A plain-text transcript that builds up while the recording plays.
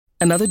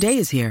Another day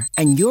is here,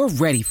 and you're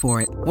ready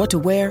for it. What to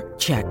wear?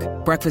 Check.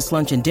 Breakfast,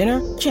 lunch, and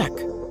dinner? Check.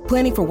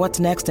 Planning for what's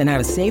next and how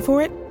to save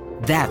for it?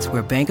 That's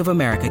where Bank of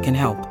America can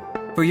help.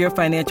 For your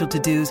financial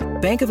to-dos,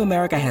 Bank of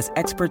America has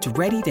experts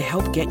ready to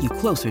help get you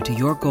closer to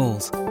your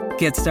goals.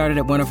 Get started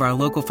at one of our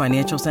local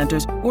financial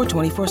centers or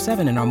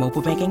 24/7 in our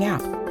mobile banking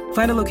app.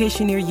 Find a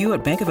location near you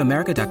at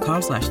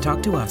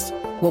bankofamerica.com/talktous.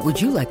 What would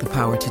you like the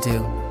power to do?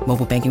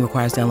 Mobile banking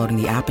requires downloading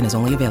the app and is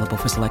only available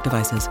for select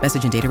devices.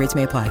 Message and data rates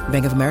may apply.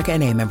 Bank of America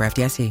N.A., member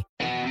FDIC.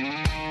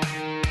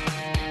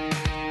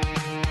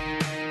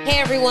 Hey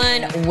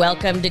everyone,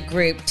 welcome to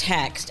Group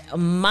Text.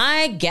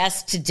 My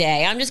guest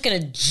today, I'm just going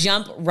to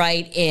jump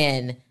right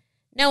in.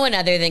 No one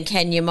other than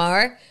Kenya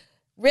Moore,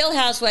 Real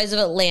Housewives of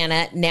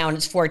Atlanta, now in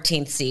its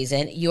 14th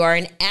season. You are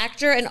an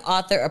actor, an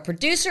author, a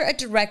producer, a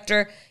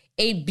director,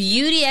 a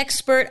beauty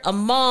expert, a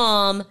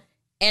mom,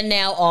 and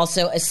now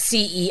also a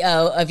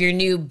CEO of your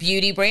new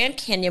beauty brand,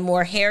 Kenya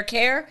Moore Hair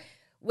Care,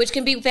 which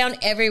can be found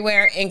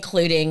everywhere,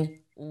 including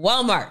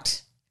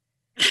Walmart.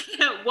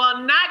 Well,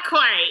 not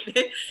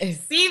quite.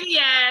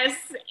 CVS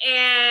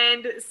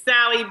and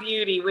Sally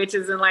Beauty, which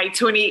is in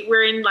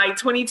we're in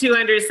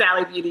 2,200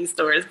 Sally Beauty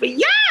stores. But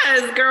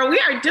yes, girl, we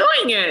are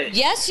doing it.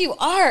 Yes, you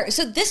are.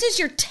 So this is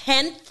your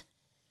 10th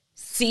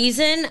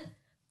season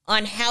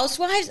on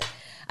Housewives.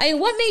 I mean,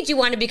 what made you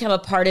want to become a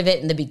part of it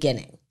in the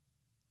beginning?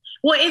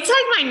 Well, it's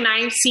like my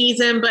 9th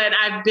season, but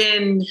I've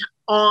been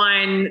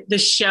on the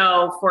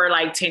show for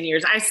 10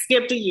 years. I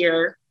skipped a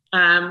year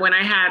when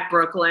I had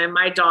Brooklyn,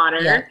 my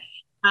daughter. Yeah.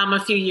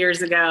 A few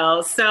years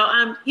ago.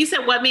 So you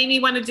said what made me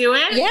want to do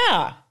it?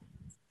 Yeah.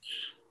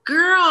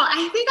 Girl,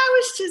 I think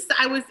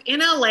I was in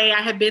LA.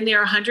 I had been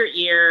there 100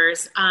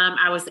 years.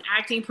 I was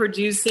acting,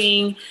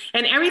 producing,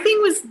 and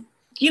everything was,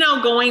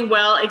 going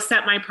well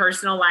except my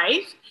personal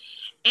life.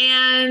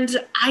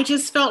 And I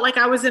just felt like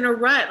I was in a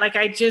rut.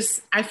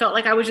 I felt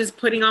like I was just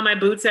putting on my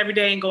boots every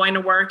day and going to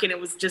work, and it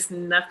was just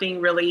nothing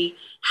really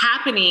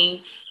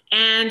happening.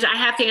 And I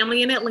have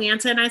family in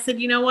Atlanta, and I said,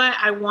 you know what?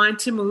 I want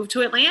to move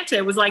to Atlanta.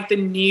 It was like the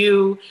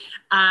new,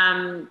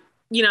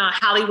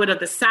 Hollywood of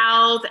the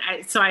South.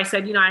 So I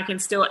said, I can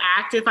still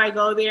act if I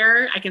go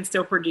there. I can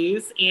still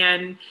produce.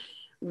 And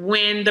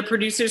when the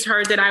producers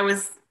heard that I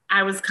was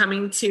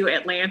coming to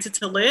Atlanta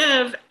to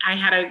live, I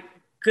had a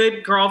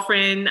good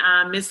girlfriend,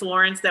 Miss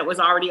Lawrence, that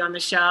was already on the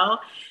show.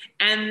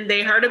 And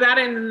they heard about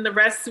it, and the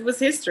rest was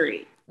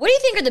history. What do you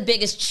think are the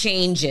biggest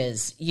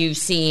changes you've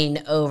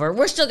seen over,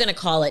 we're still going to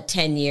call it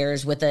 10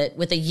 years with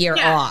a year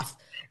off.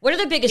 What are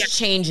the biggest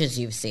changes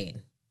you've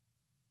seen?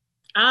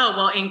 Oh,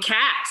 well, in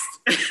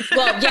cast.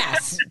 Well,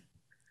 yes.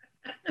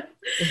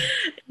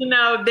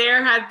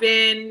 There have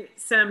been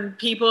some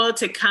people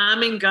to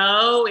come and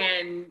go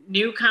and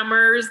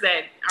newcomers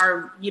that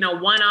are,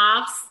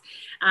 one-offs.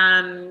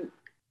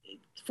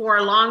 For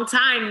a long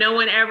time,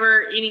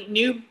 any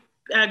new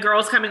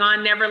girls coming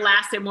on never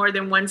lasted more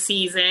than one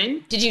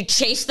season. Did you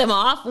chase them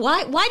off?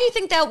 Why do you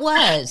think that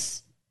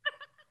was?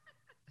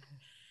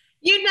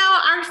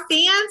 Our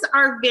fans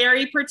are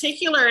very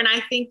particular, and I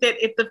think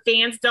that if the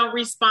fans don't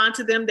respond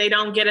to them, they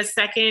don't get a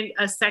second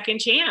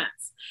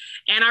chance.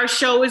 And our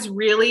show is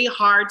really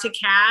hard to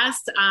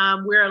cast.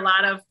 We're a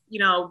lot of,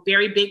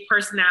 very big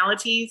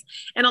personalities,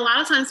 and a lot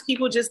of times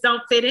people just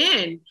don't fit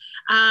in.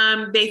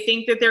 They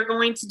think that they're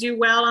going to do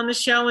well on the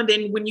show, and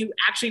then when you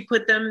actually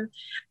put them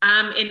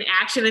in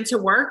action into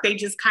work, they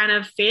just kind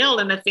of fail,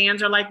 and the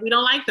fans are like, we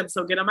don't like them,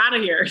 so get them out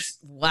of here.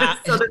 Wow.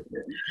 So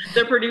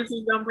the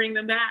producers don't bring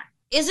them back.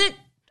 Is it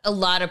a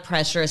lot of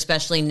pressure,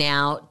 especially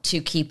now, to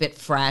keep it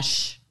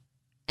fresh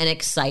and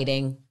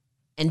exciting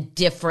and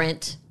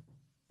different?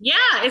 Yeah,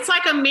 it's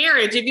like a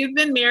marriage. If you've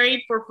been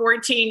married for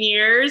 14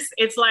 years,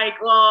 it's like,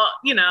 well,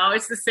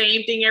 it's the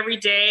same thing every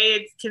day.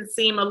 It can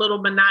seem a little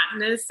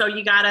monotonous. So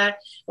you gotta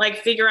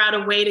figure out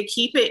a way to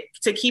keep it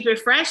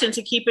fresh and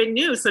to keep it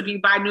new. So do you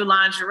buy new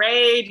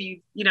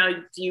lingerie?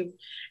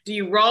 Do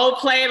you role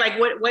play?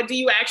 What do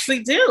you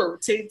actually do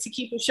to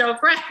keep the show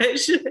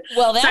fresh?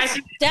 Well,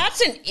 that's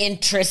an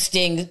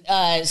interesting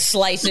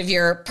slice of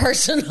your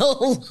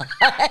personal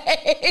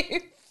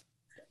life.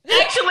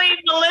 Actually,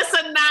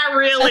 Melissa, not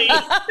really.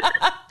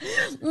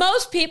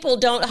 Most people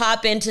don't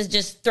hop into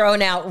just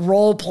throwing out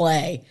role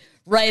play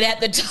right at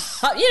the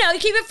top.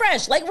 Keep it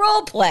fresh, like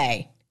role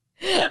play.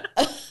 I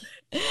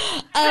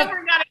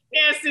never got a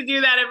chance to do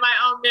that in my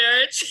own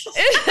marriage.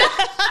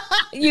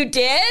 You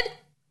did?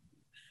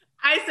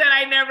 I said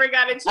I never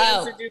got a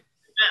chance to do that in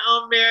my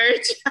own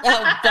marriage.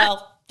 Oh,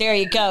 well, there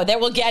you go. Then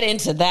we'll get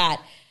into that.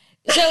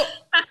 So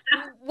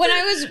when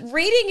I was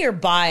reading your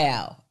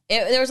bio,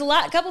 there was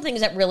a couple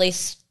things that really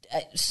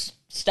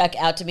stuck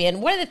out to me.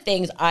 And one of the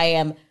things I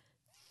am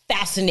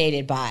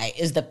fascinated by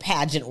is the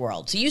pageant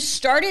world. So you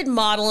started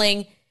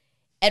modeling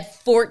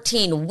at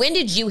 14. When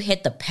did you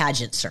hit the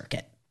pageant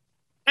circuit?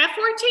 At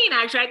 14,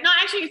 actually. No,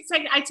 actually,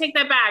 I take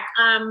that back.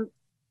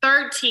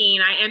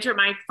 13, I entered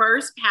my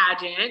first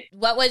pageant.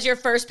 What was your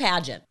first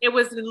pageant? It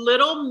was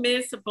Little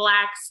Miss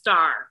Black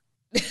Star.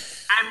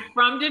 I'm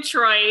from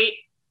Detroit.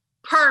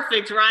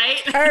 Perfect,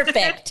 right?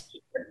 Perfect.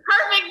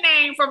 Perfect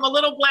name from a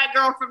little black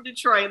girl from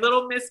Detroit,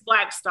 Little Miss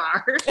Black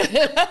Star.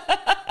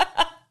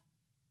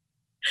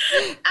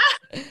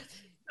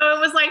 So it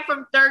was like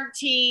from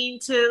 13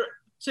 to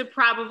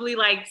probably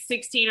like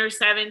 16 or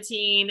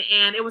 17.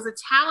 And it was a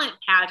talent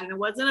pageant. It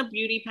wasn't a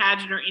beauty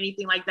pageant or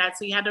anything like that.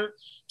 So you had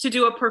to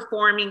do a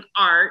performing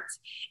art.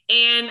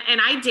 And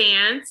I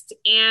danced,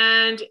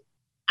 and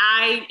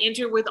I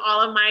entered with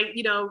all of my,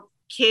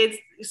 kids,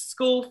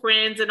 school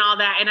friends and all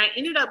that. And I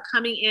ended up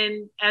coming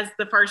in as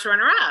the first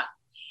runner up.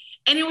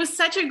 And it was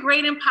such a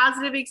great and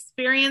positive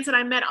experience. And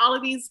I met all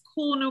of these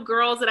cool new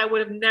girls that I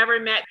would have never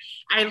met.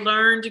 I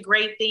learned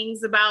great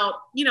things about,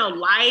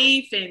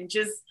 life and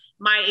just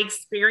my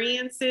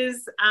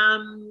experiences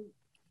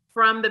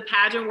from the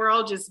pageant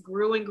world just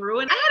grew and grew.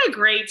 And I had a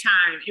great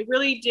time. It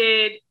really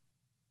did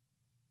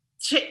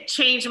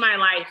change my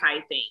life,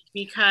 I think,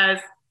 because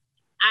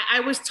I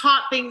was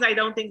taught things I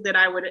don't think that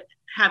I would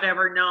have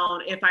ever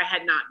known if I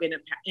had not been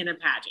in a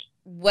pageant.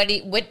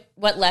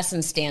 What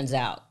lesson stands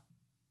out?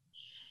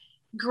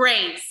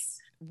 Grace.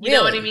 Really? You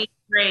know what I mean?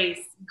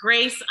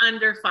 Grace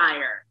under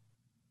fire.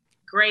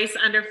 Grace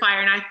under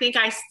fire. And I think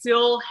I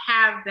still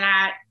have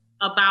that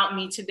about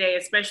me today,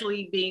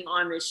 especially being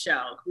on this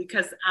show,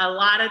 because a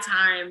lot of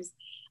times,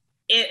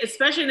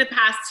 especially in the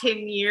past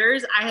 10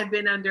 years, I have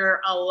been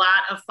under a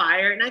lot of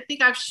fire, and I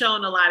think I've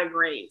shown a lot of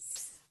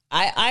grace.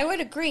 I would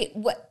agree.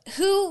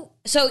 So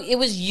it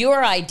was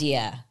your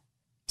idea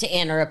to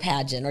enter a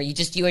pageant, or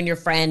you and your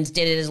friends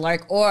did it as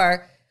lark,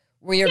 or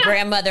were your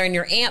grandmother and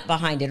your aunt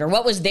behind it, or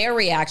what was their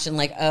reaction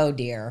like, oh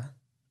dear?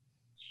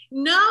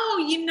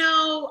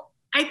 No,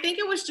 I think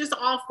it was just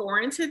all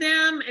foreign to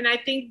them. And I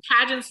think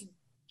pageants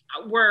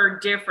were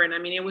different. I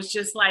mean, it was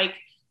just like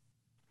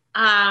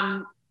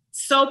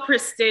so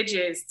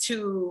prestigious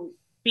to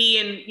be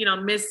in,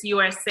 Miss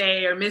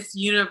USA or Miss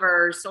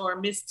Universe or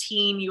Miss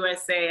Teen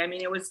USA. I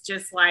mean, it was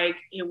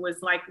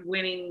like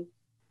winning,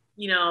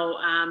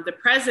 the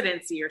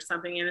presidency or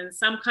something. And in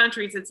some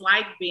countries, it's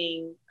like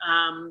being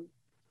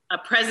a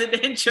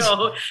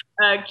presidential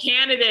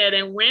candidate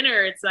and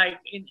winner. It's like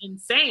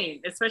insane,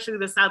 especially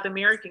the South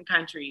American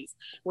countries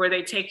where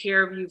they take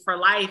care of you for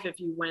life if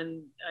you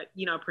win,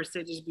 a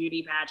prestigious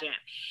beauty pageant.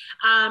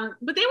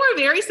 But they were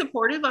very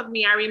supportive of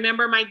me. I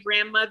remember my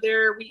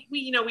grandmother,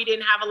 we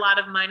didn't have a lot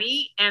of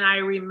money. And I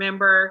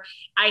remember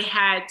I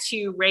had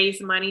to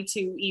raise money to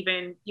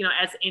even,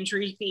 as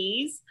entry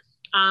fees.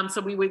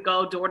 So we would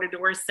go door to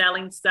door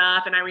selling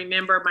stuff. And I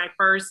remember my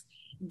first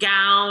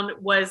gown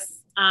was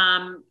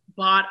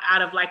bought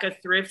out of like a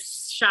thrift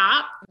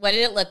shop. What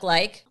did it look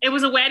like? It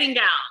was a wedding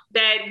gown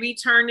that we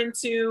turned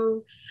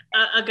into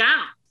a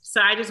gown.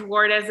 So I just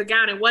wore it as a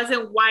gown. It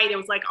wasn't white. It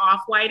was like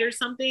off-white or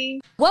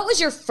something. What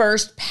was your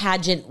first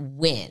pageant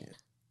win?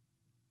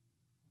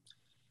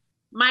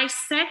 My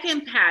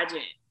second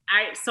pageant.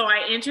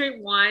 I entered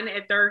one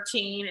at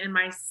 13, and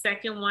my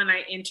second one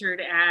I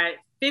entered at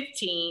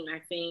 15, I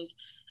think.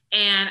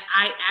 And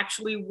I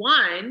actually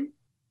won.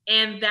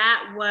 And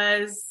that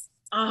was,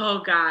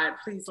 oh God,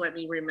 please let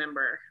me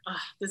remember. Oh,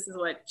 this is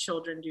what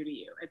children do to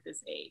you at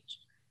this age.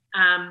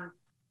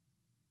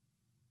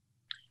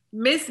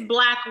 Miss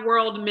Black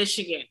World,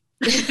 Michigan.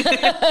 Do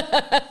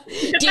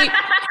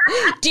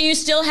you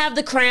still have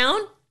the crown?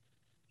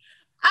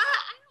 I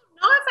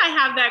don't know if I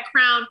have that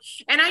crown.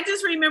 And I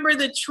just remember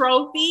the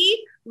trophy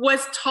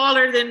was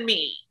taller than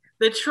me.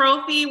 The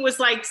trophy was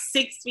like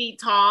 6 feet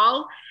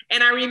tall.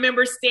 And I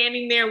remember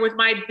standing there with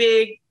my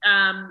big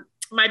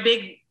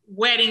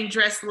wedding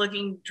dress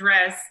looking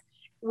dress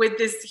with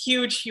this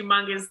huge,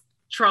 humongous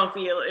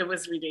trophy. It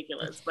was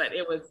ridiculous, but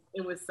it was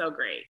so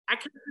great. I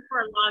kept it for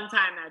a long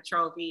time, that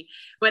trophy.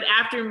 But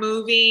after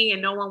moving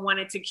and no one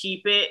wanted to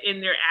keep it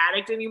in their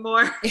attic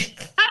anymore,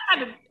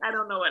 I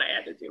don't know what I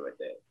had to do with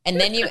it. And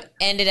then you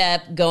ended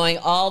up going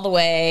all the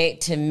way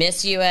to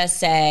Miss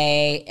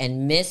USA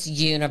and Miss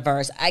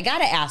Universe. I got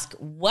to ask,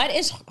 what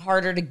is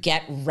harder to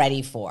get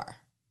ready for?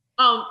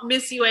 Oh,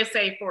 Miss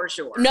USA for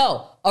sure.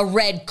 No, a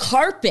red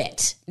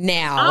carpet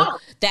now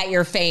that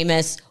you're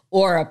famous,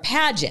 or a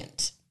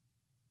pageant?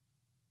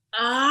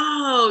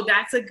 Oh,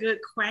 that's a good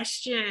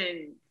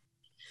question.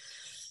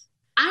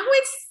 I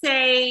would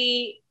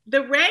say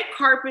the red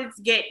carpets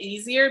get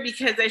easier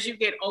because as you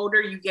get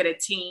older, you get a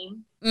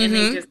team and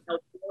they just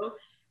help you.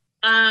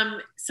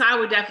 So I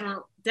would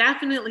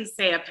definitely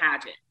say a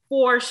pageant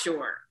for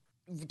sure.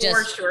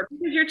 For sure.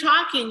 Because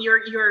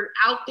you're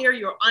out there,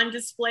 you're on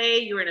display,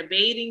 you're in a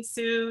bathing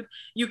suit,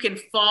 you can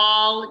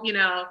fall,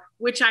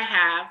 which I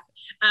have.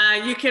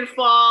 You can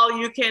fall,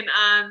 you can...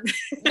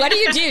 What do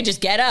you do?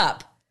 Just get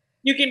up.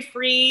 You can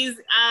freeze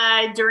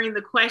during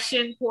the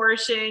question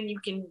portion. You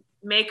can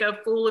make a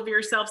fool of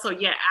yourself. So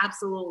yeah,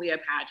 absolutely a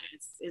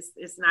pageant.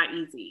 It's not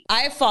easy.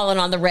 I've fallen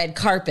on the red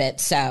carpet,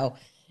 so...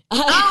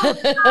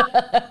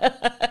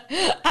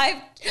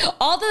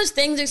 all those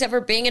things except for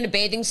being in a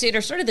bathing suit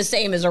are sort of the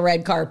same as a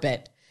red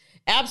carpet.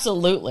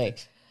 Absolutely.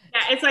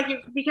 Yeah, it's like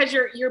because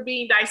you're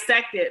being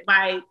dissected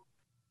by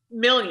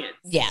millions.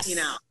 Yes.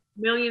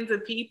 millions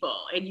of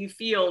people and you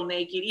feel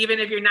naked. Even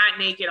if you're not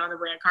naked on the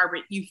red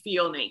carpet, you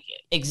feel naked.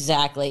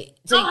 Exactly.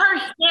 So her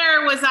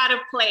hair was out of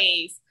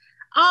place.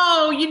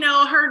 Oh,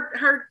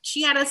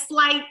 she had a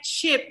slight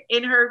chip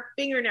in her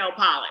fingernail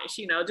polish,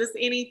 just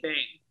anything.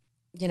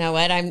 You know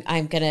what?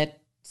 I'm going to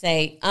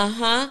say,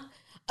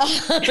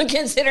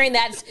 considering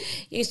that's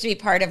used to be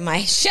part of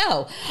my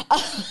show.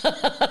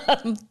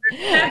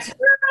 That's true.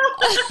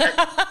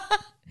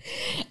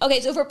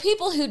 Okay, so for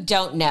people who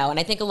don't know, and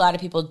I think a lot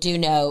of people do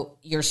know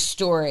your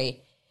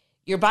story,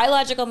 your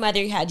biological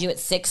mother had you at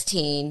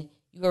 16.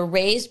 You were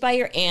raised by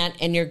your aunt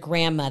and your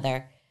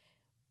grandmother.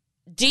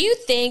 Do you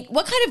think,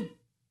 what kind of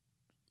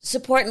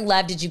support and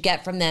love did you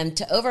get from them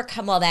to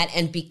overcome all that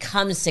and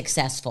become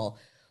successful?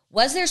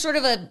 Was there sort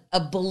of a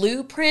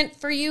blueprint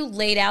for you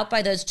laid out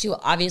by those two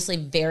obviously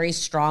very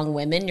strong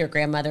women, your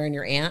grandmother and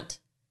your aunt?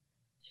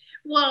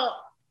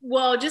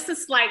 Well, just a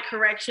slight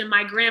correction.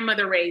 My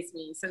grandmother raised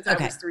me since I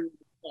was 3 years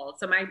old.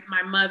 So my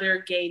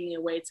mother gave me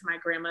away to my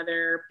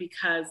grandmother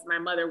because my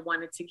mother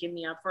wanted to give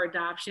me up for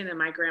adoption. And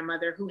my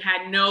grandmother,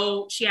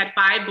 she had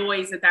 5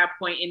 boys at that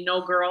point and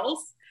no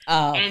girls.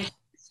 Oh. And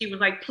she was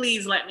like,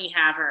 please let me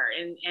have her.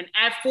 And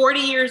at 40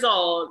 years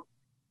old,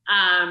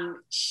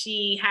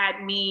 she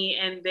had me,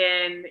 and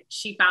then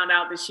she found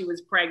out that she was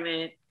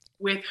pregnant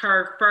with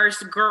her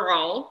first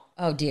girl.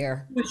 Oh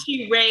dear. Who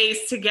she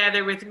raised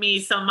together with me.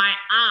 So my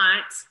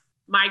aunt,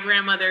 my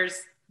grandmother's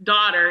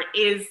daughter,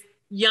 is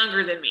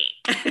younger than me.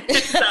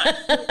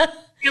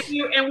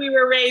 And we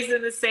were raised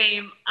in the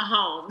same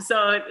home.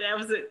 So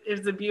it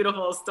was a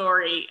beautiful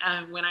story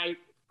when I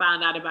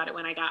found out about it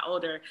when I got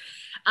older.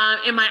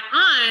 And my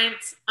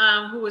aunt,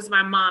 who was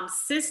my mom's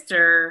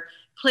sister,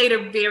 played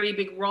a very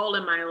big role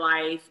in my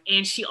life.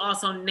 And she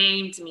also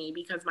named me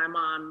because my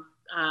mom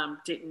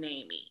didn't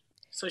name me.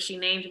 So she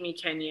named me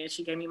Kenya.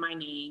 She gave me my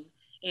name.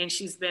 And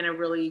she's been a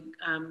really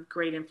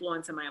great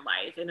influence in my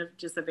life and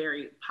just a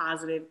very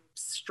positive,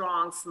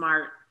 strong,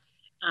 smart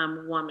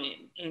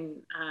woman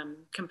and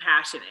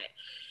compassionate.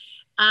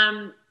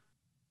 I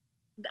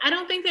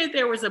don't think that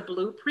there was a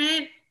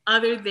blueprint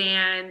other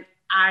than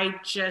I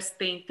just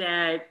think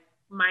that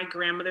my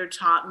grandmother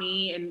taught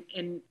me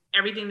and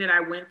everything that I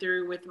went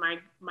through with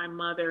my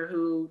mother,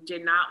 who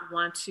did not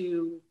want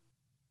to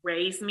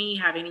raise me,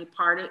 have any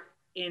part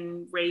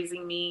in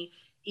raising me,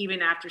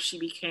 even after she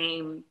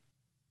became,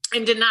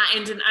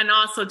 and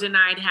also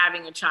denied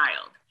having a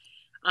child,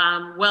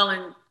 well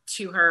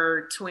into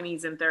her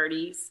 20s and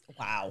 30s.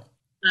 Wow.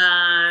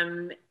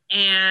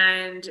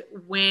 And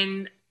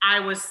when I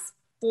was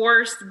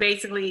forced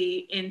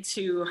basically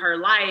into her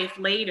life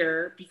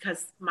later,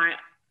 because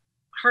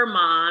her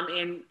mom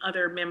and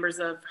other members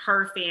of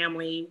her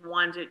family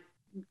wanted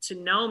to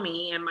know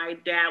me, and my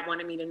dad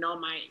wanted me to know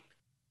my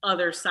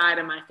other side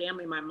of my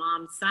family, my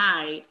mom's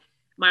side,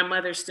 my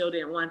mother still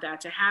didn't want that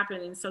to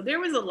happen. And so there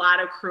was a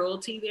lot of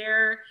cruelty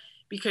there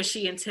because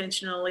she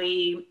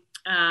intentionally,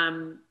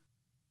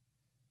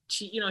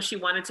 she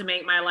wanted to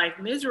make my life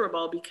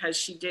miserable because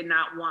she did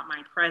not want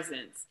my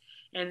presence.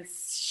 And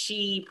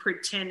she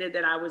pretended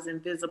that I was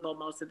invisible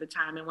most of the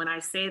time. And when I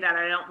say that,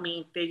 I don't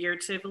mean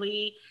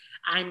figuratively.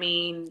 I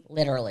mean,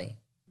 literally.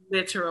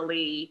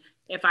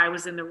 If I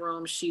was in the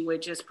room, she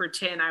would just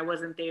pretend I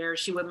wasn't there.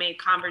 She would make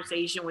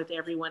conversation with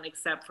everyone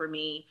except for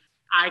me,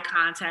 eye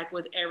contact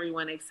with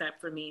everyone except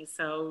for me.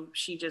 So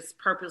she just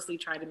purposely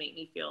tried to make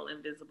me feel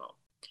invisible.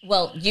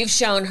 Well, you've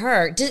shown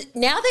her.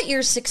 Now that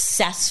you're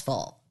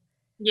successful,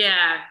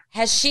 yeah,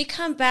 has she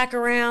come back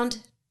around?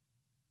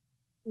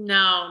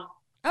 No.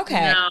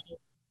 Okay. No.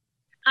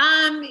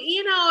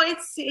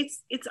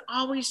 It's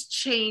always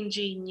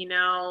changing,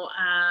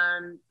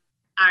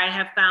 I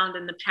have found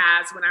in the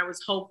past when I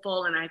was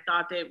hopeful and I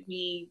thought that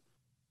we,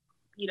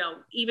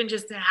 even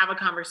just to have a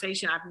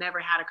conversation, I've never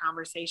had a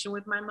conversation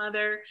with my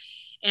mother.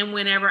 And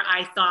whenever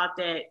I thought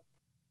that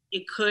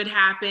it could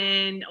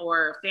happen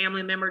or a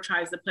family member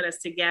tries to put us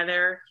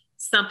together,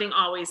 something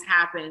always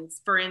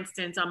happens. For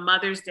instance, on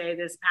Mother's Day,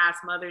 this past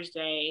Mother's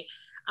Day,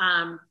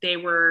 they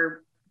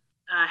were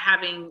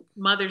having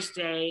Mother's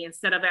Day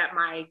instead of at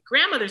my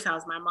grandmother's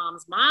house, my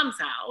mom's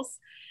house.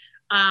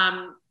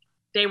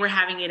 They were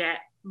having it at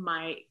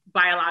my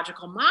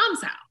biological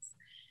mom's house.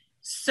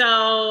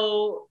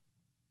 So,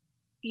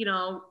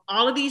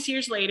 all of these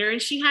years later,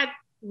 and she had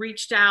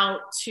reached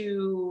out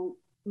to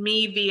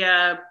me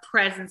via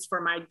presents for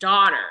my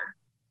daughter,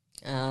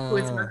 who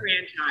is my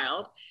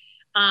grandchild,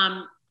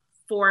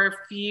 for a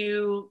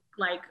few,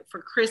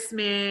 for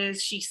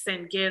Christmas. She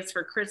sent gifts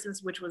for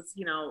Christmas, which was,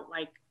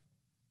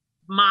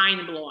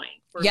 mind blowing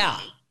for me.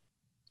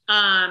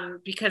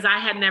 Because I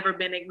had never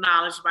been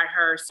acknowledged by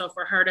her. So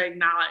for her to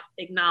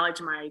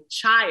acknowledge my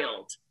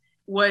child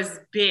was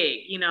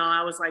big.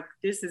 I was like,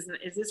 is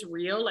this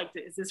real?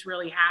 Is this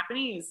really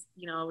happening?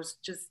 It was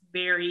just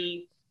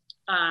very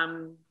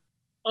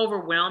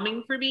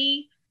overwhelming for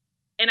me.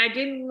 And I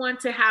didn't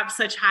want to have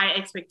such high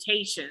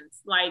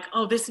expectations.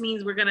 This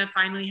means we're going to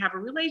finally have a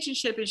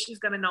relationship and she's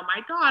going to know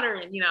my daughter.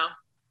 And,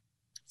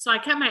 so I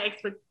kept my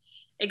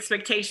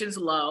expectations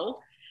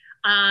low.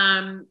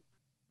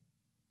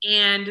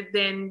 And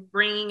then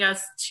bringing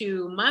us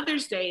to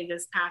Mother's Day,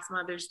 this past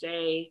Mother's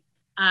Day,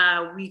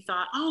 we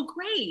thought, oh,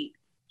 great.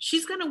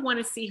 She's going to want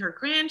to see her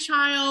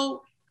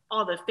grandchild.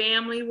 All the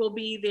family will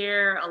be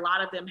there. A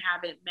lot of them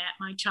haven't met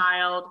my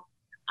child.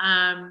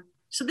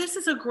 So this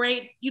is a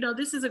great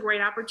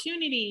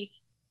opportunity.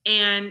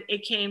 And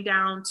it came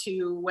down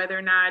to whether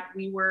or not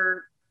we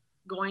were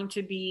going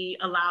to be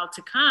allowed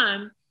to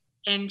come.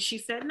 And she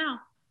said no.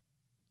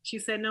 She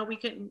said no, we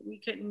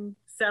couldn't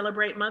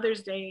celebrate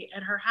Mother's Day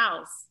at her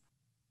house.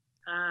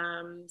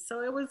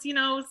 So it was,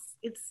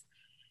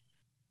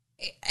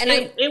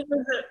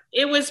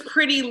 it was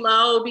pretty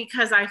low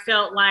because I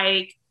felt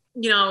like,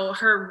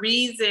 her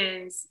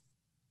reasons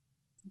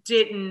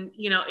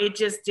it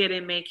just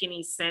didn't make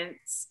any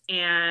sense.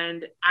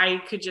 And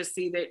I could just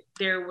see that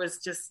there was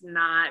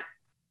not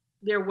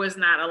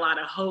a lot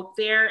of hope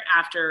there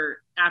after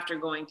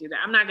going through that.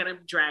 I'm not going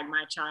to drag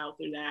my child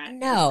through that.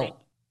 No.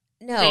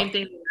 Same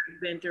thing that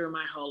I've been through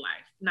my whole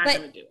life. Not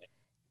going to do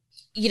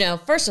it.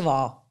 First of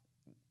all,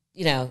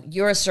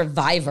 you're a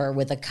survivor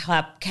with a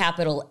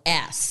capital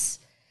S.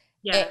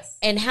 Yes.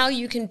 And how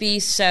you can be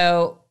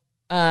so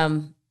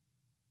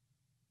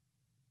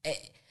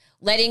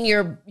letting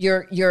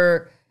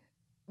your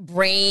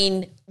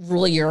brain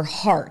rule your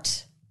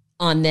heart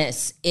on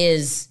this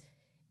is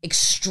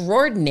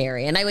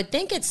extraordinary. And I would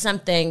think it's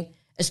something,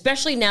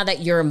 especially now that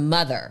you're a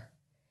mother,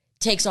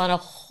 takes on a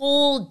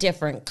whole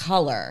different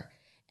color.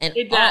 And,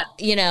 it does.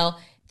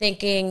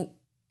 Thinking,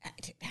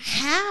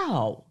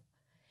 how?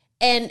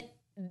 And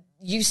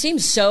you seem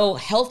so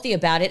healthy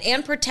about it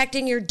and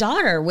protecting your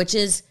daughter, which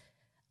is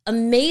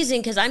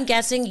amazing because I'm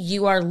guessing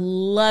you are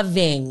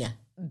loving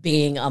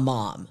being a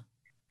mom.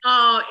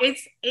 Oh,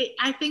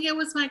 I think it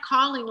was my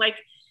calling. Like,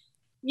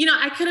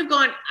 I could have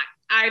gone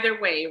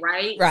either way,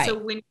 right? Right. So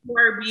when you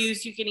are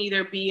abused, you can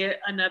either be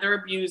another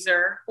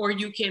abuser or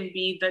you can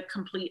be the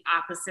complete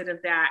opposite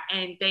of that.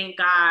 And thank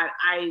God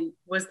I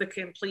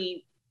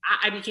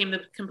became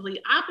the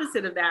complete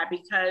opposite of that,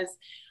 because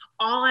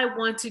all I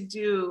want to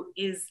do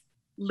is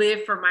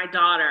live for my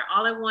daughter.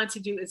 All I want to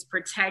do is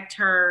protect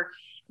her,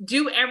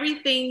 do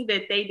everything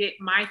that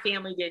my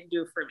family didn't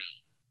do for me.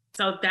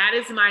 So that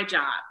is my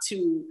job,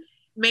 to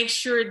make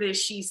sure that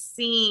she's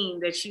seen,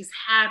 that she's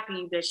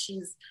happy, that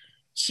she's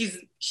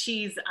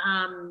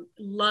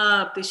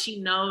loved, that she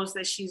knows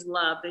that she's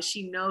loved, that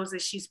she knows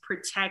that she's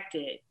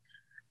protected.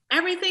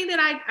 Everything that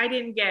I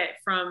didn't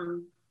get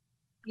from,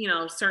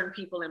 certain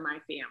people in my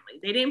family.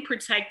 They didn't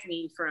protect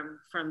me from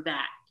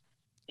that.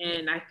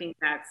 And I think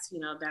that's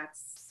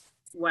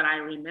what I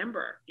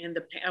remember. And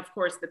of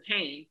course, the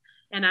pain.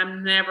 And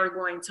I'm never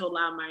going to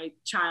allow my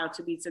child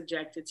to be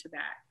subjected to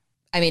that.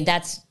 I mean,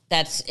 that's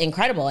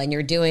incredible. And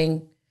you're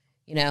doing,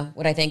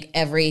 what I think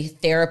every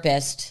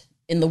therapist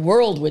in the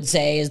world would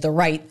say is the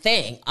right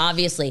thing,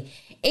 obviously.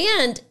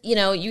 And,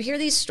 you hear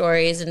these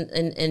stories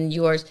and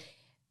yours.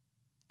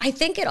 I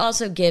think it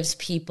also gives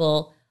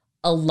people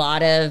a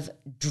lot of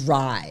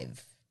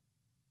drive.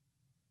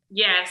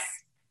 Yes.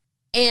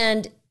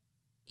 And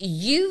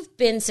you've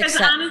been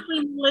successful.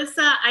 Honestly,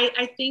 Melissa,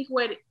 I think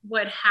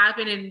what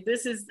happened, and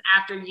this is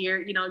after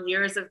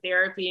years of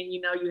therapy, and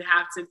you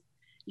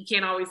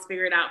can't always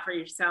figure it out for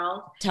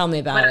yourself. Tell me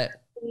about it.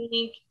 I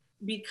think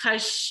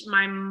because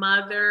my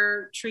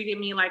mother treated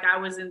me like I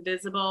was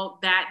invisible,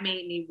 that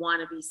made me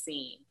want to be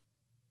seen.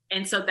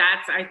 And so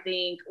that's, I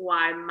think,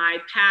 why my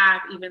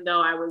path, even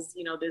though I was,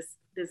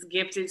 this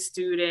gifted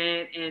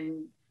student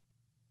and,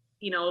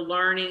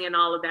 learning and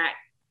all of that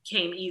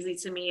came easy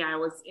to me. I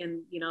was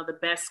in, the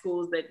best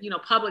schools that,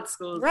 public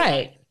schools,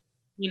 right,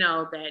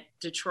 that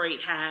Detroit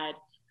had.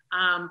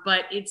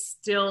 But it's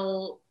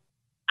still,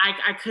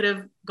 I could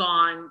have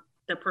gone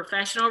the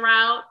professional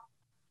route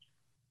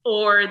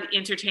or the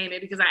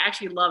entertainment, because I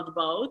actually loved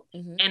both.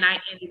 Mm-hmm. And I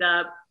ended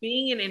up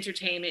being in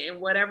entertainment,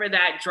 and whatever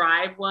that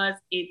drive was,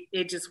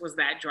 it just was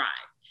that drive.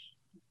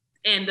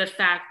 And the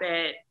fact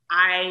that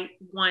I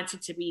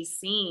wanted to be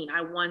seen,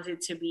 I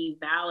wanted to be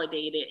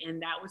validated.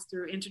 And that was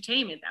through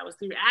entertainment. That was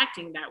through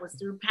acting. That was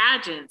through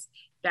pageants.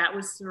 That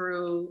was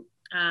through,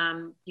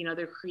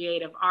 the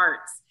creative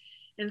arts.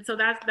 And so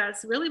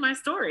that's really my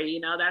story.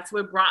 That's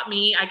what brought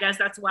me, I guess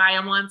that's why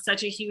I'm on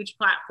such a huge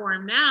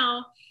platform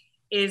now,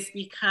 is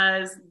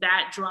because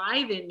that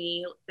drive in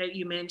me that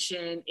you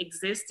mentioned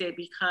existed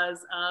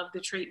because of the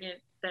treatment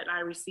that I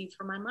received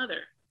from my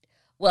mother.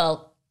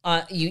 Well,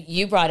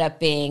 you brought up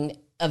being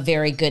a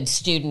very good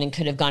student and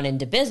could have gone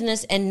into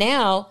business. And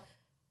now,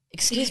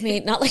 excuse me,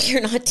 not like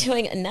you're not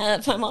doing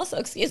enough. I'm also,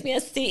 a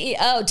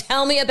CEO.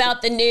 Tell me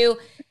about the new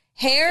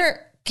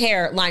hair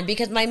care line,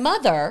 because my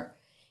mother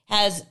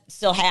but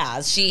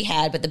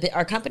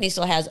our company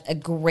still has a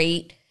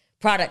great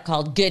product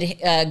called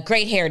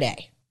Great Hair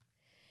Day.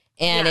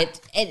 And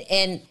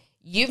and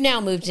you've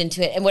now moved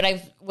into it. And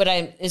what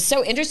is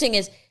so interesting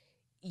is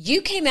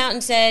you came out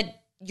and said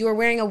you were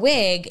wearing a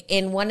wig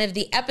in one of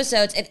the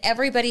episodes, and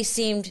everybody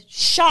seemed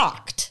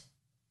shocked.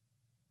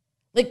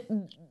 Like,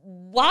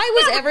 why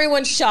was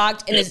everyone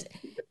shocked?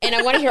 And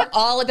I want to hear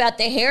all about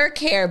the hair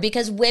care,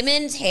 because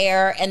women's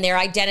hair and their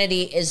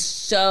identity is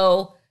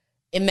so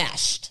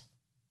enmeshed.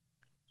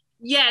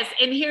 Yes.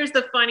 And here's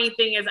the funny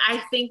thing is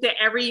I think that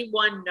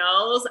everyone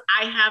knows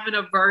I have an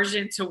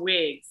aversion to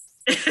wigs.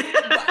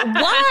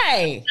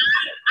 Why?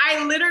 I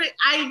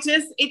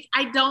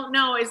don't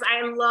know.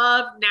 I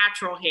love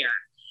natural hair.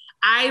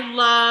 I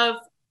love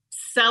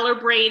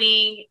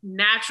celebrating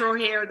natural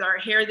hair, the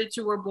hair that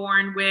you were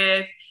born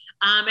with.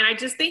 And I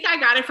just think I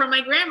got it from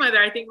my grandmother.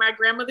 I think my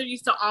grandmother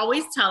used to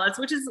always tell us,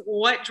 which is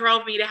what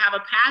drove me to have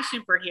a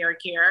passion for hair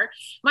care.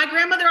 My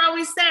grandmother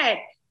always said,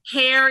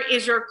 hair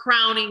is your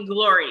crowning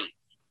glory.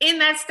 In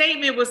that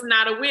statement was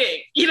not a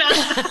wig, you know?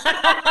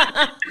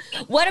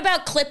 What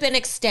about clip-in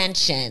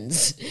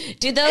extensions?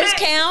 Do those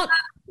count?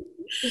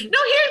 No,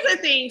 here's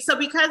the thing. So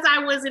because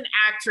I was an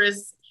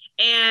actress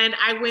and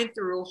I went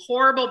through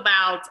horrible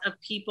bouts of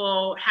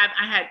people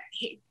I had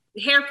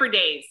hair for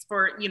days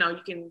you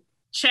can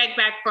check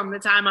back from the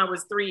time I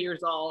was 3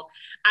 years old.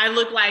 I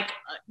looked like,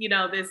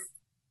 this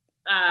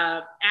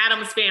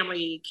Addams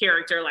Family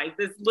character, like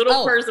this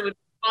little person with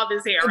all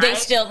this hair,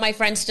 right? My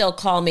friends still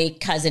call me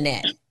Cousin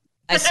It.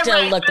 I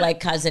still look like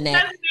Cousin It.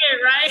 Cousin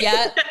It, right?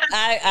 Yeah,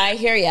 I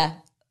hear you.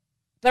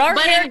 But our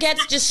hair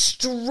gets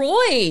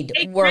destroyed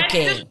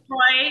working. Gets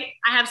destroyed.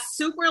 I have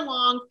super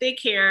long, thick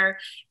hair.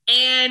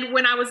 And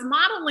when I was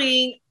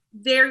modeling,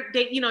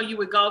 you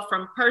would go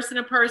from person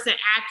to person,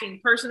 acting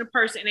person to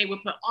person, and they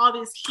would put all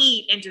this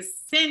heat and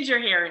just singe your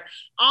hair,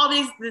 all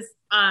this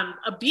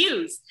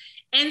abuse.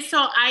 And so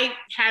I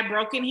had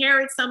broken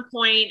hair at some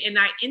point, and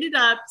I ended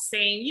up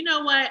saying, you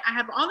know what? I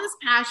have all this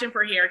passion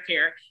for hair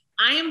care.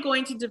 I am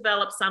going to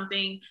develop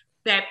something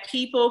that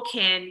people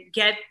can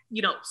get,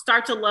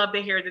 start to love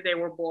the hair that they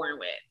were born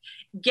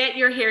with. Get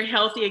your hair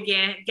healthy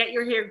again, get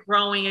your hair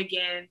growing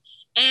again,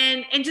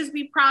 and just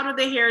be proud of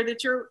the hair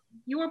that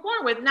you were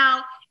born with.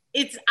 Now,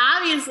 it's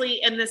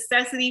obviously a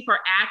necessity for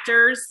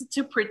actors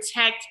to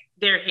protect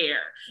their hair.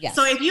 Yes.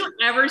 So if you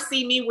ever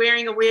see me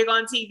wearing a wig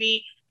on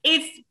TV,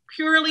 it's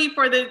purely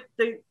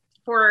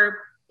for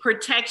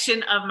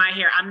protection of my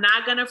hair. I'm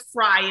not going to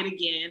fry it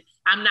again.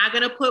 I'm not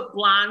going to put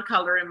blonde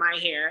color in my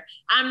hair.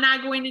 I'm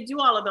not going to do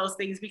all of those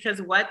things because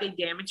they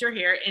damage your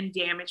hair, and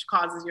damage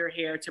causes your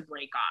hair to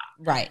break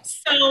off. Right.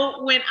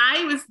 So when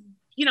I was,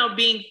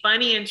 being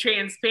funny and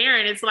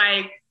transparent, it's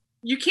like,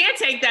 you can't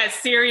take that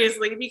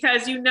seriously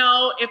because,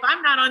 if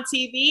I'm not on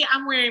TV,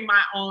 I'm wearing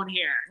my own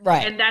hair.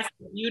 Right. And that's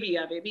the beauty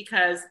of it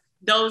because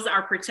those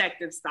are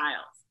protective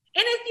styles.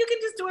 And if you can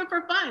just do it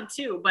for fun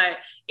too, but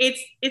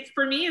it's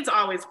for me, it's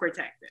always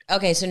protected.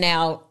 Okay. So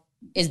now,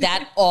 is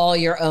that all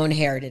your own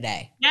hair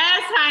today?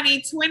 Yes,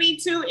 honey.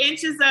 22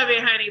 inches of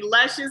it, honey.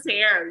 Luscious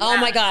hair. Oh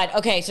my God.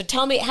 Okay. So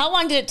tell me, how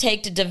long did it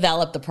take to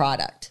develop the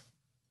product?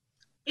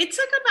 It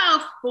took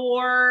about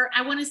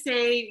I want to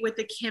say with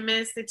the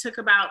chemist, it took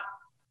about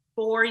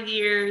 4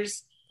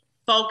 years,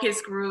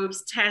 focus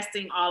groups,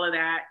 testing, all of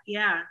that.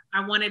 Yeah,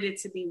 I wanted it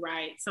to be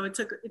right. So it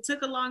took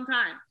a long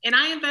time. And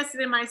I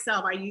invested in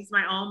myself. I used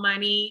my own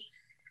money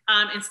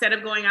instead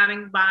of going out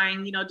and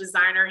buying,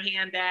 designer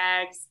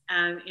handbags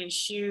and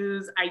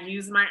shoes. I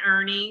used my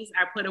earnings.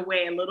 I put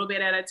away a little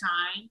bit at a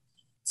time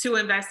to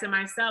invest in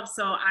myself.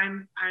 So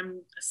I'm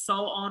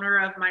sole owner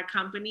of my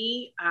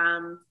company,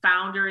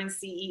 founder and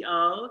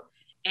CEO.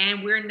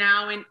 And we're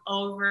now in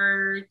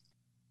over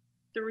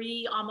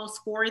almost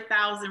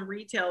 4,000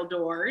 retail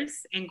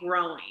doors and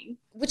growing.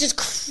 Which is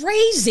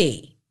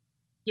crazy.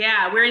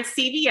 Yeah, we're in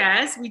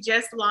CVS. We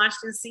just launched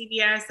in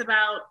CVS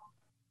about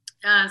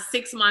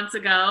 6 months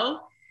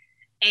ago.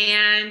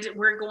 And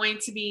we're going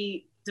to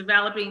be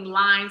developing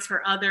lines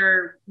for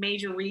other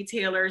major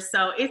retailers.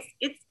 So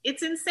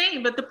it's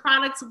insane, but the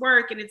products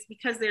work, and it's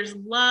because there's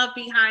love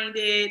behind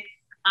it.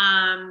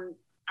 Our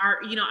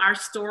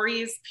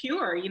story is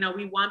pure.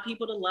 We want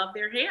people to love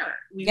their hair.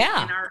 And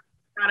our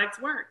products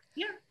work.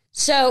 Yeah.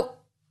 So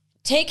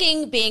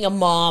taking being a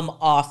mom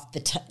off the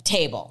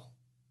table.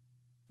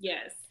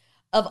 Yes.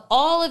 Of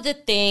all of the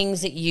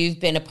things that you've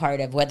been a part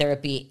of, whether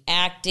it be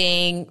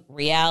acting,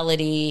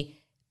 reality,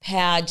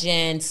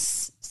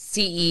 pageants,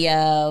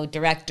 CEO,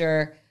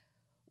 director,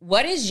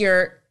 what is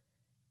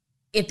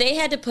if they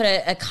had to put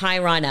a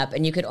chyron up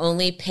and you could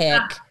only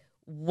pick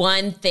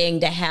one thing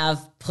to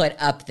have put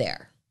up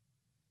there,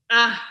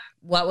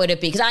 what would it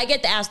be? Because I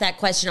get to ask that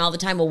question all the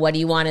time. Well, what do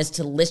you want us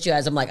to list you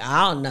as? I'm like,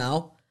 I don't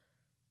know.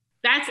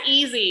 That's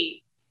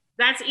easy.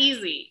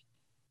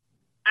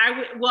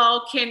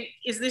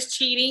 Is this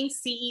cheating?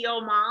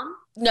 CEO mom?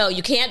 No,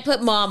 you can't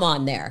put mom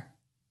on there.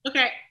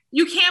 Okay.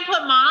 You can't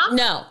put mom?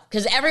 No,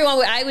 because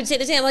I would say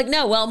the same. I'm like,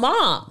 no, well,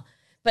 mom.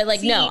 But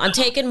CEO. No, I'm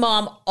taking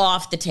mom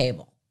off the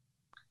table.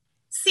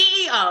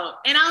 CEO.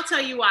 And I'll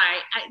tell you why.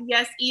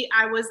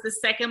 I was the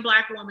second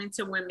Black woman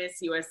to win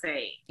Miss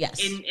USA. Yes.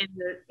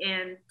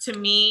 And to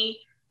me,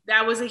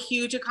 that was a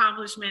huge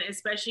accomplishment,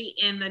 especially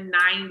in the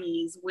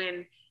 90s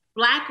when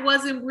Black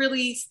wasn't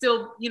really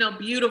still,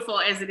 beautiful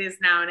as it is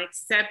now and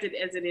accepted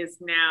as it is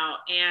now.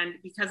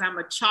 And because I'm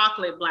a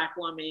chocolate Black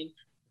woman,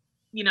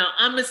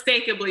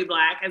 unmistakably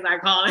Black, as I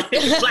call it.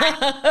 Black.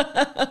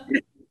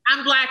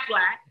 I'm Black.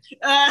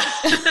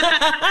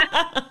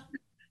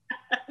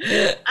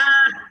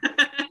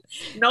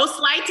 No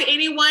slight to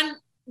anyone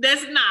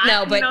that's not.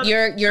 No, but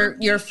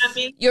you're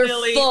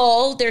silly.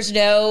 full. There's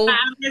no.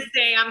 I'm just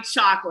saying I'm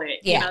chocolate.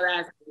 Yeah.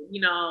 That's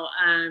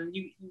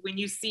when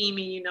you see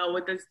me,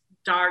 with this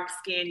dark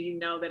skin,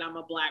 that I'm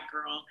a Black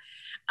girl.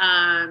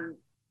 I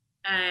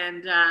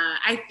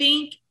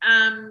think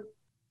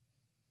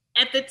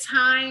at the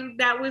time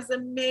that was a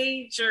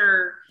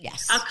major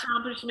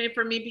accomplishment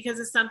for me because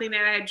it's something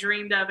that I had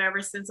dreamed of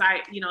ever since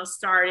I,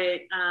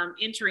 started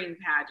entering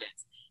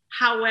pageants.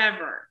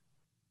 However,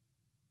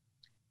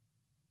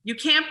 you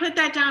can't put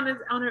that down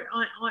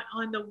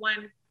on the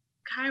one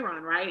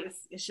Chiron, right?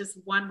 It's just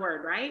one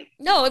word, right?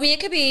 No, I mean, it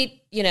could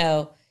be,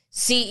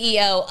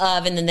 CEO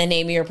of, and then the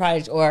name of your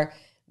product, or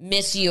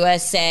Miss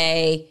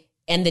USA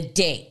and the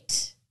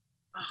date.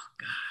 Oh,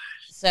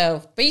 gosh.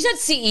 So, but you said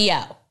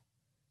CEO.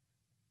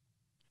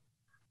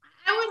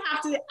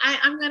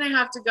 I'm going to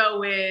have to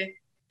go with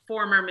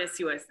former Miss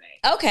USA.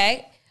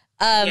 Okay.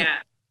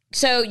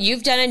 So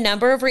you've done a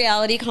number of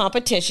reality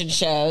competition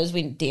shows,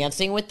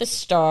 Dancing with the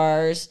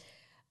Stars,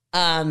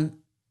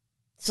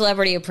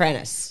 Celebrity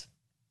Apprentice.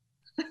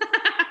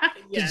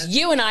 Because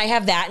you and I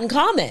have that in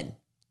common.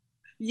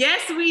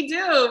 Yes, we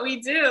do.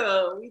 We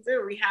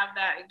have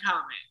that in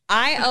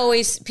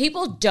common.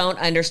 People don't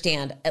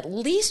understand, at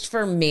least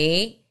for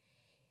me,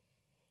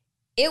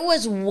 it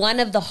was one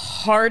of the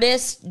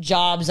hardest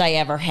jobs I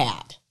ever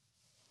had.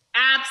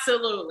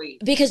 Absolutely.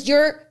 Because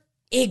you're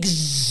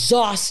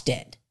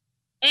exhausted.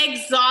 And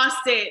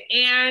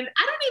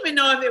I don't even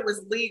know if it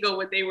was legal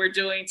what they were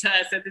doing to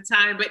us at the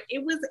time, but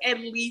it was at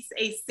least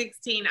a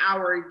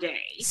 16-hour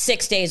day.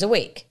 6 days a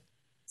week.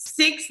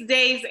 6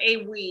 days a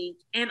week.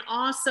 And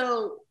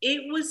also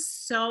it was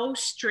so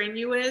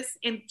strenuous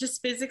and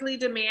just physically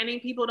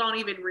demanding. People don't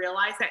even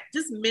realize that,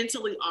 just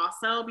mentally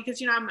also,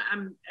 because,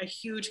 I'm a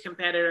huge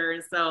competitor.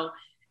 And so,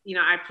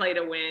 I play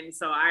to win.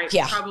 So I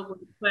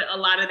probably put a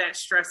lot of that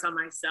stress on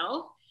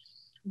myself,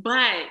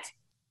 but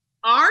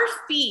our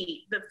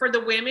feet, for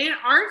the women,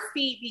 our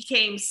feet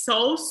became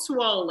so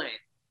swollen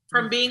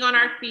from being on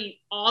our feet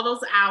all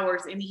those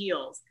hours in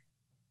heels.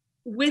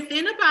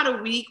 Within about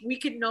a week, we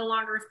could no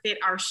longer fit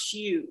our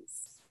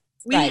shoes.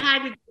 We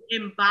had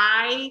to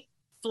buy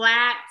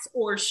flats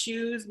or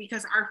shoes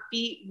because our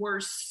feet were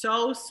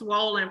so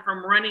swollen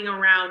from running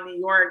around New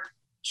York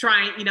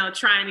trying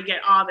to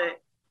get all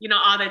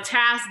the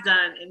tasks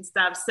done and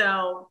stuff.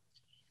 So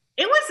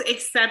it was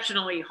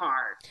exceptionally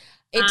hard.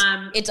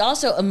 It's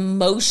also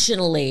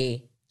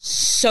emotionally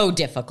so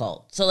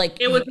difficult. So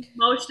it was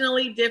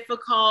emotionally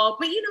difficult,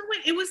 but you know what?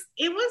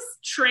 It was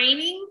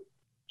training.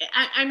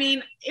 I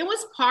mean, it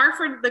was par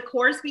for the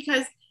course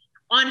because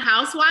on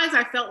Housewives,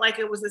 I felt like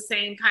it was the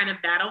same kind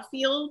of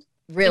battlefield.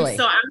 Really? And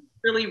so I was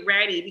really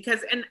ready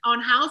and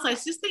on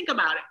Housewives, just think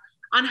about it.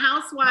 On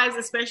Housewives,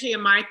 especially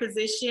in my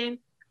position,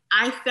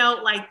 I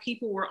felt like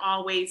people were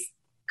always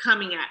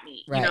coming at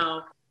me,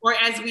 or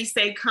as we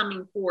say,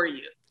 coming for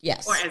you.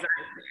 Yes. Or as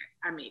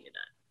I made it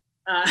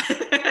up.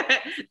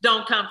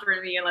 Don't come for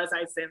me unless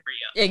I send for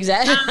you.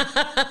 Exactly.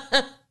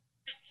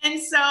 And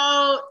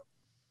so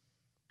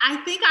I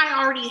think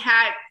I already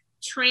had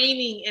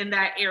training in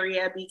that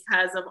area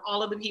because of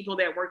all of the people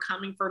that were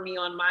coming for me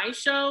on my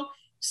show.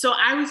 So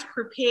I was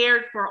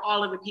prepared for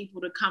all of the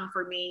people to come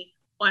for me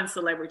on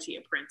Celebrity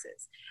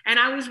Apprentice. And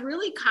I was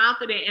really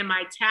confident in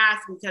my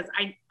task because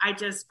I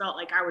just felt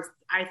like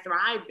I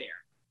thrived there.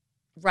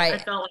 Right. I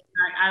felt like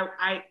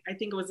I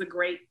think it was a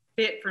great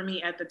fit for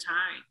me at the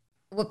time.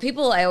 What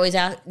people I always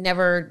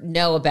never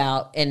know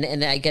about,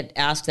 and I get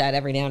asked that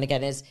every now and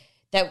again, is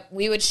that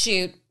we would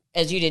shoot,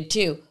 as you did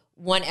too,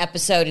 one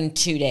episode in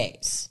 2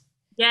 days.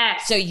 Yeah.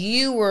 So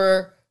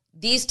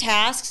these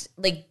tasks,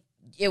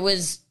 it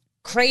was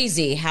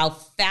crazy how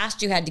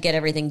fast you had to get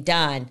everything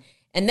done.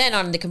 And then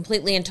on the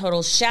completely and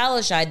total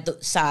shallow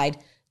side,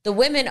 the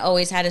women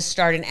always had to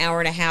start an hour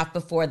and a half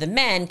before the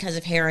men because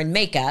of hair and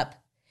makeup.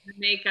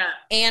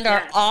 And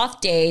our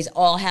off days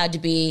all had to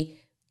be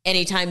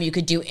anytime you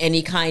could do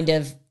any kind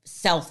of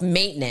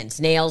self-maintenance,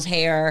 nails,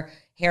 hair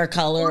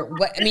color.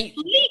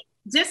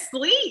 Just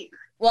sleep.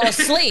 Well,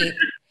 sleep.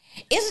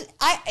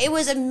 It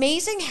was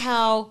amazing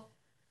how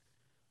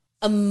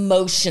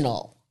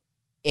emotional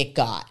it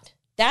got.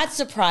 That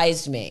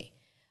surprised me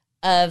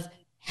of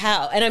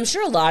how, and I'm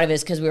sure a lot of it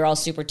is because we were all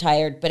super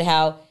tired, but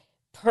how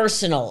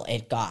personal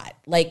it got.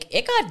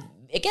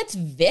 It gets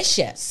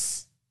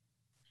vicious.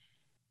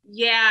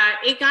 Yeah,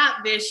 it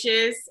got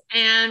vicious.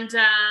 And,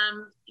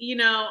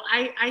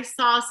 I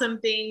saw some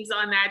things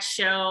on that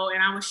show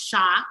and I was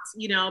shocked,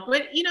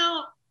 but,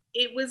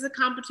 it was a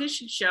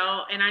competition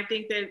show. And I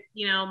think that,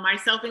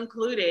 myself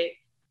included,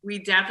 we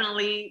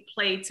definitely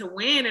played to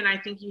win. And I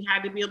think you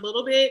had to be a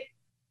little bit,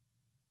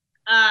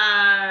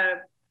 I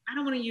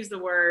don't want to use the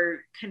word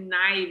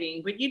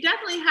conniving, but you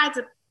definitely had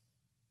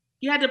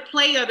to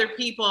play other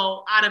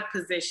people out of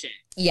position.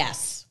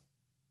 Yes.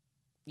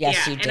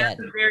 Yes, you did. And I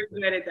was very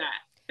good at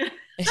that.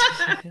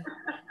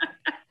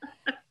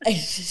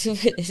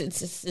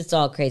 It's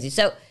all crazy.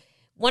 So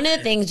one of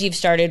the things you've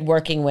started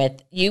working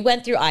with, you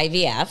went through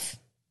IVF,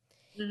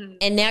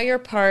 and now you're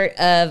part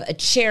of a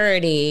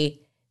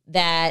charity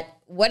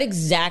what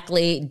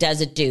exactly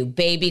does it do?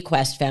 Baby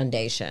Quest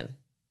Foundation.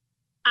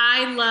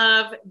 I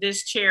love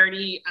this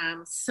charity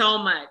so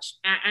much.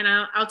 And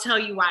I'll tell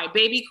you why.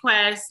 Baby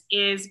Quest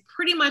is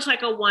pretty much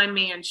like a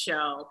one-man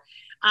show.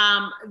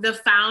 The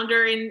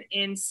founder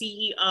and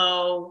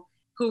CEO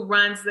who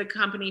runs the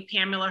company,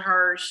 Pamela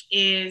Hirsch,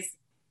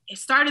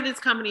 started this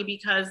company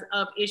because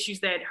of issues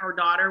that her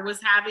daughter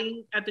was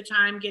having at the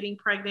time, getting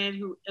pregnant,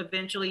 who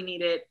eventually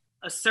needed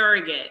a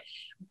surrogate.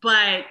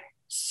 But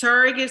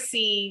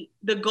surrogacy,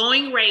 the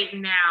going rate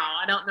now,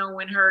 I don't know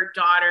when her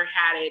daughter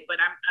had it, but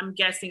I'm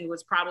guessing it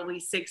was probably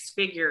six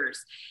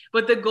figures.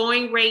 But the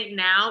going rate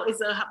now is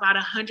about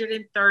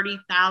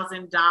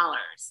 $130,000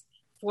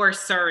 for a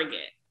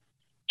surrogate.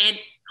 And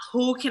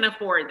who can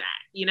afford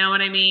that? You know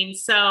what I mean?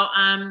 So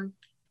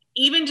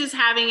even just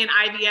having an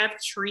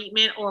IVF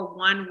treatment or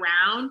one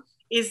round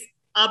is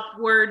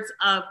upwards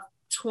of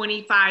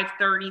 $25,000,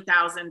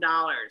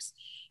 $30,000.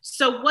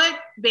 So what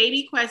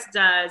Baby Quest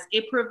does,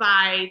 it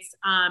provides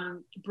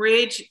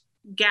bridge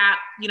gap,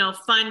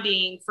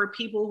 funding for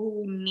people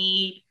who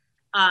need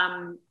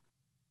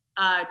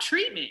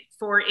treatment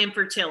for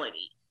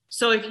infertility.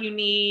 So if you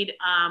need,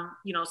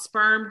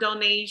 sperm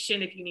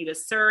donation, if you need a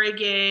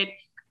surrogate,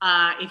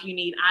 if you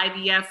need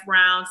IVF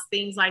rounds,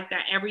 things like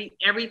that,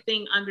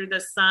 everything under the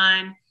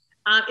sun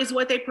is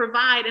what they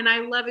provide. And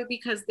I love it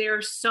because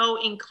they're so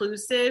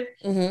inclusive.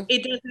 Mm-hmm.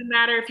 It doesn't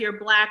matter if you're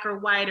Black or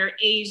white or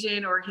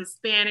Asian or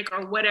Hispanic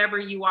or whatever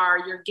you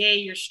are. You're gay,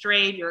 you're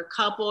straight, you're a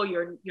couple,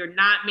 you're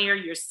not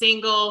married, you're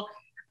single.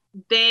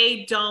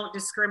 They don't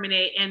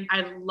discriminate. And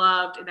I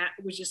loved, and I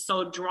was just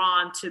so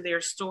drawn to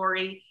their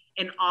story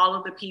and all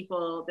of the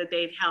people that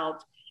they've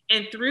helped.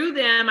 And through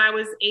them, I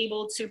was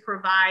able to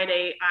provide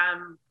a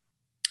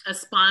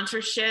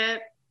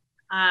sponsorship,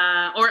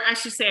 or I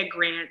should say a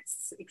grant,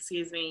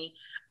 excuse me.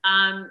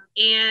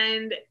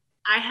 And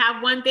I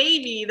have one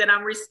baby that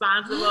I'm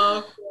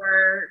responsible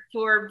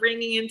for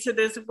bringing into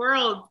this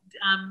world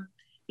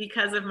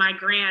because of my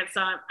grant.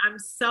 So I'm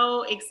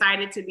so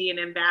excited to be an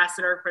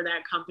ambassador for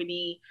that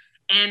company.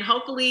 And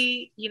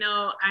hopefully,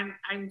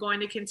 I'm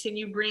going to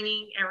continue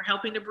bringing or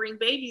helping to bring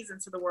babies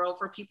into the world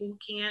for people who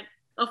can't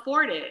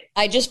afford it.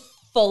 I just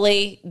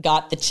fully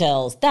got the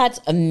chills. That's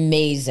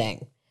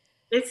amazing.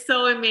 It's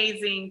so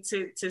amazing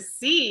to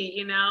see,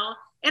 and I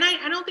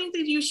don't think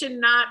that you should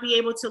not be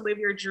able to live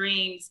your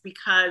dreams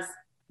because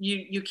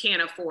you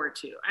can't afford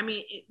to. I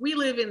mean, we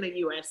live in the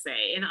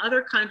USA, and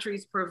other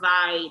countries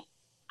provide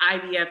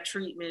IVF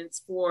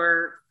treatments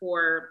for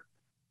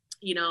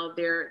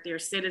their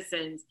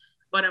citizens,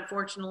 but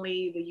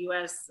unfortunately the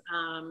US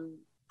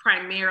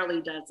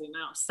primarily doesn't.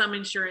 Now, some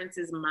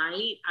insurances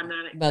might. I'm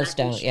not exactly most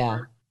don't, sure, yeah.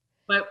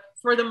 But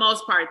for the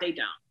most part, they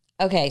don't.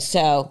 Okay,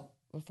 so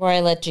before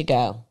I let you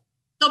go.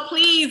 So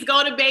please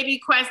go to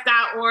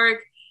babyquest.org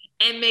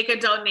and make a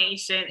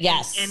donation.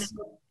 Yes. And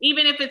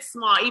even if it's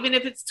small, even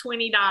if it's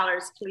 $20,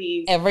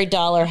 please. Every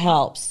dollar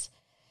helps.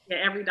 Yeah,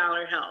 every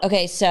dollar helps.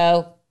 Okay,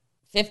 so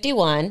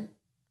 51,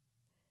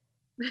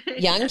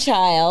 young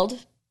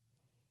child.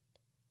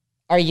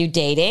 Are you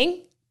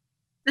dating?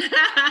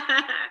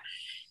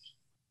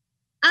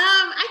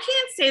 I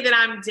can't say that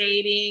I'm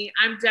dating.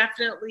 I'm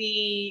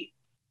definitely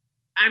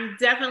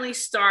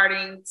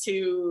starting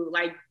to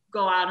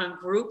go out in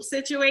group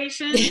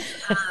situations. You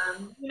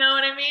know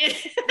what I mean?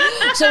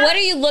 So what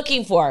are you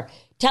looking for?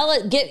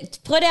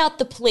 Put out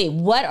the plea.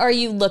 What are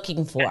you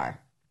looking for?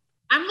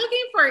 I'm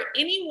looking for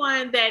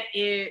anyone that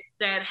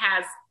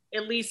has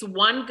at least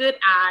one good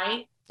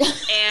eye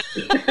and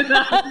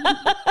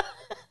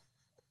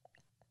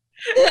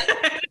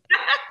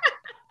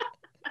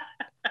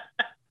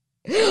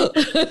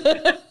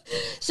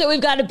So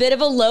we've got a bit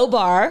of a low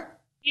bar.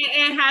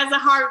 It has a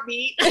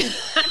heartbeat.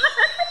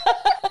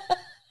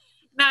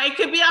 Now, it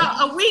could be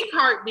a weak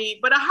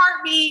heartbeat, but a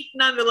heartbeat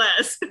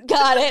nonetheless.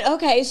 Got it.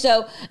 Okay,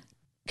 so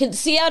can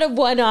see out of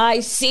one eye,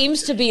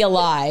 seems to be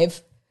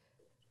alive.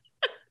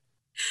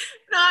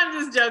 No, I'm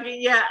just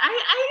joking. Yeah,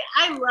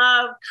 I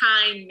love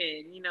kind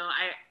men.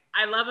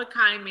 I love a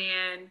kind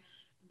man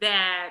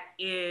that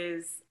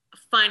is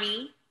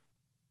funny,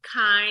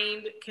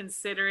 kind,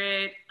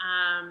 considerate,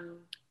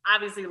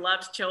 obviously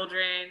loves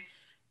children,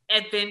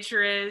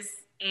 adventurous,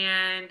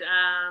 and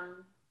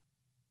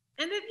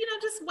then,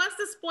 just wants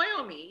to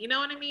spoil me. You know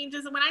what I mean?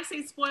 Just when I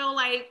say spoil,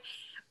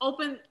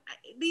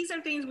 these are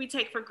things we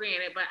take for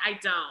granted, but I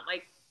don't.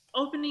 Like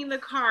opening the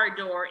car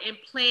door and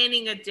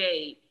planning a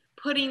date,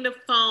 putting the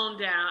phone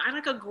down. I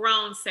like a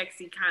grown,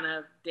 sexy kind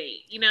of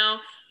date,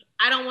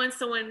 I don't want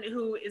someone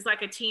who is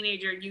like a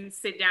teenager. You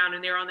sit down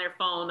and they're on their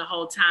phone the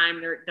whole time.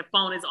 The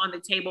phone is on the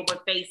table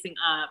but facing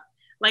up.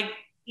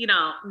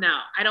 No,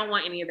 I don't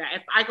want any of that.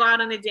 If I go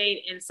out on a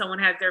date and someone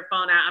has their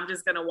phone out, I'm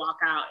just going to walk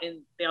out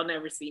and they'll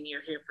never see me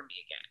or hear from me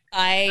again.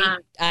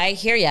 I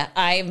hear you.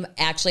 I'm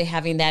actually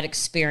having that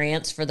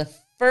experience for the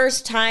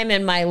first time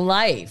in my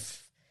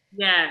life.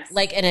 Yes.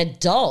 Like an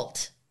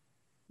adult.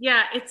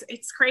 Yeah,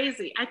 it's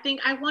crazy. I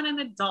think I want an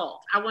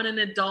adult. I want an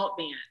adult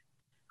man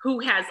who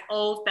has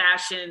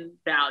old-fashioned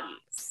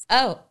values.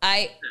 Oh,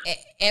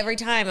 every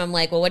time I'm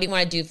like, well, what do you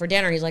want to do for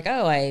dinner? He's like,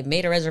 oh, I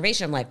made a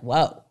reservation. I'm like,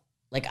 whoa,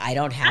 like I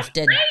don't have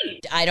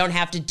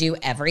to do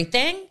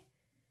everything.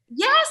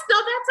 Yes, no,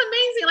 that's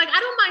amazing. Like, I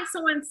don't mind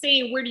someone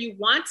saying, where do you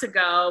want to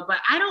go? But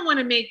I don't want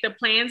to make the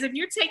plans. If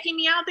you're taking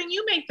me out, then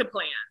you make the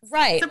plans.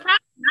 Right. Surprise.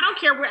 I don't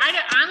care where.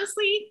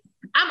 Honestly,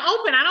 I'm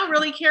open. I don't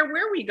really care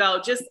where we go.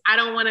 Just, I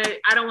don't want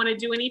to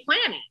do any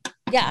planning.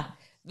 Yeah.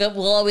 But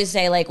we'll always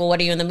say like, well, what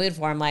are you in the mood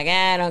for? I'm like,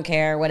 I don't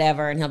care,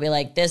 whatever. And he'll be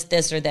like,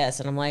 this, or this.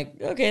 And I'm like,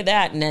 okay,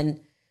 that. And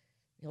then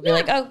he'll be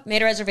like, oh,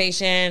 made a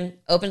reservation,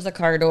 opens the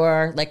car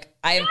door. Like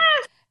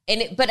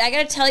but I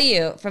got to tell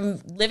you,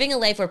 from living a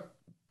life where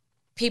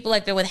people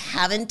I've been with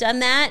haven't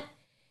done that,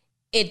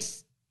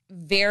 it's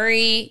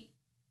very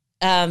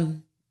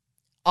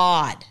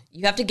odd.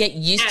 You have to get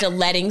used to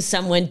letting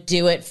someone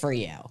do it for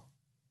you.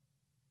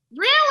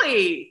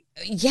 Really?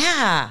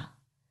 Yeah.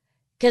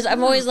 Because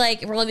I'm always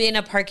like, we're going to be in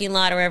a parking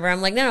lot or whatever.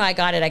 I'm like, no, I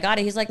got it.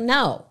 He's like,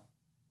 no.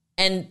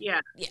 And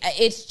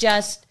it's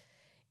just,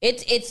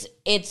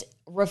 it's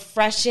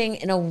refreshing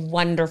in a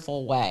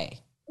wonderful way.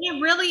 It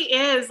really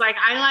is. Like,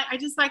 I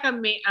just like a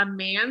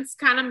man's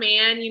kind of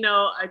man,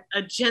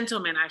 a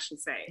gentleman, I should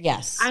say.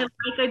 Yes. I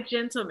like a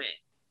gentleman.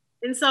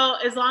 And so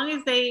as long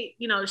as they,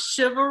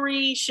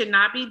 chivalry should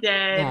not be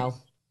dead. No.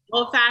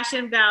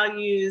 Old-fashioned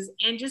values,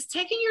 and just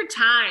taking your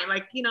time.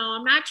 Like,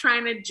 I'm not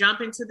trying to jump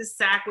into the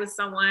sack with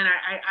someone.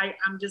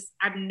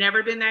 I've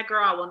never been that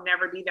girl. I will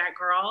never be that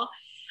girl.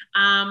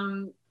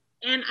 And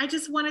I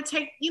just want to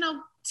take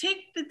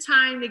the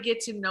time to get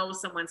to know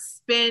someone,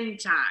 spend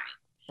time.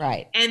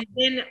 Right. And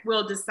then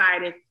we'll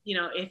decide if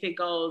it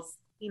goes,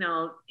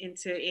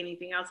 into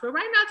anything else. But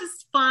right now,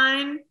 just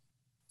fun,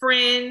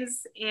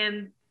 friends,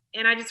 and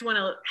I just want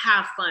to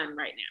have fun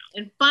right now.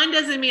 And fun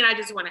doesn't mean I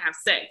just want to have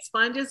sex.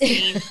 Fun just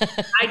means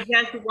I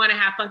just want to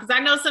have fun. Because I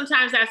know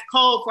sometimes that's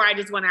cold for I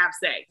just want to have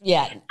sex.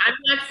 Yeah. I'm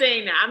not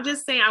saying that. I'm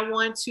just saying I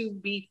want to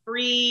be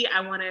free.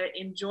 I want to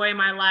enjoy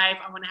my life.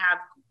 I want to have,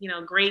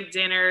 great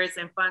dinners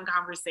and fun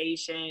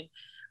conversation.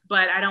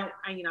 But I'm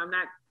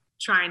not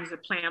trying to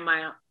plan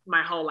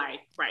my whole life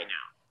right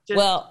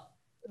now.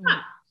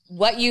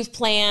 What you've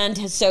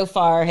planned so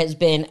far has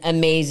been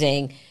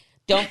amazing.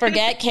 Don't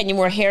forget, Kenya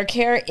Moore Hair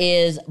Care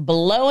is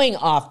blowing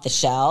off the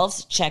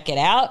shelves. Check it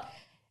out.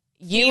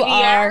 You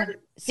are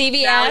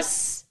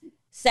CVS,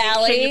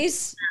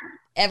 Sally's,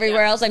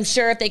 everywhere else. I'm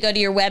sure if they go to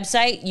your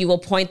website, you will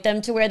point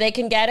them to where they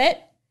can get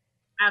it.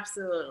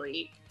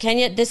 Absolutely.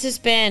 Kenya, this has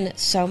been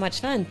so much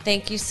fun.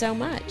 Thank you so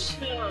much.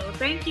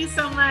 Thank you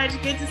so much.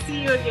 Good to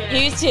see you again.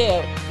 You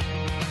too.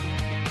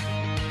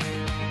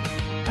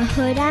 A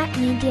Huda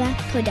Media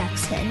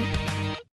Production.